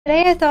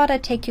Today I thought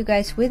I'd take you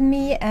guys with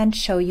me and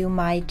show you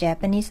my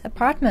Japanese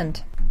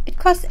apartment. It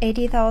costs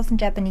 80,000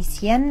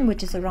 Japanese yen,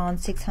 which is around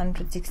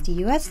 660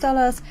 US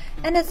dollars,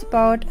 and it's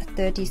about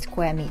 30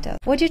 square meters.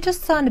 What you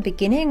just saw in the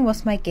beginning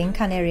was my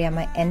genkan area,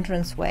 my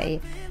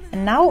entranceway.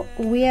 And now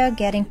we are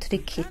getting to the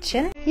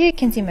kitchen. Here you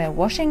can see my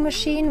washing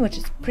machine, which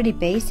is a pretty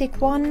basic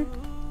one,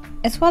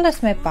 as well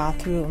as my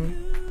bathroom.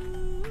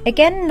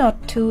 Again,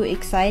 not too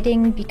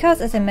exciting because,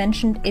 as I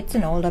mentioned, it's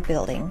an older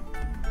building.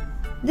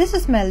 This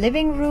is my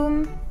living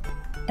room,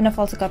 and I've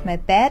also got my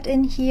bed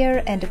in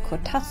here and a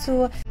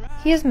kotatsu.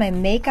 Here's my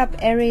makeup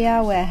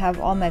area where I have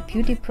all my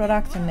beauty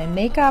products and my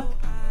makeup.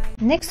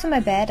 Next to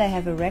my bed I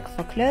have a rack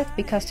for clothes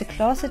because the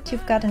closet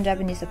you've got in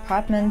Japanese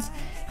apartments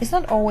is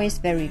not always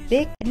very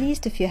big, at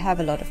least if you have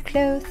a lot of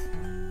clothes.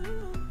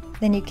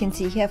 Then you can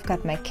see here I've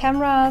got my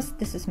cameras,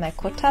 this is my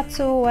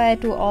kotatsu where I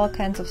do all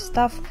kinds of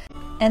stuff,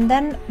 and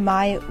then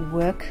my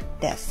work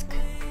desk.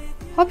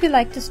 Hope you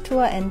like this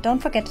tour and don't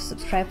forget to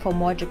subscribe for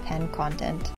more Japan content.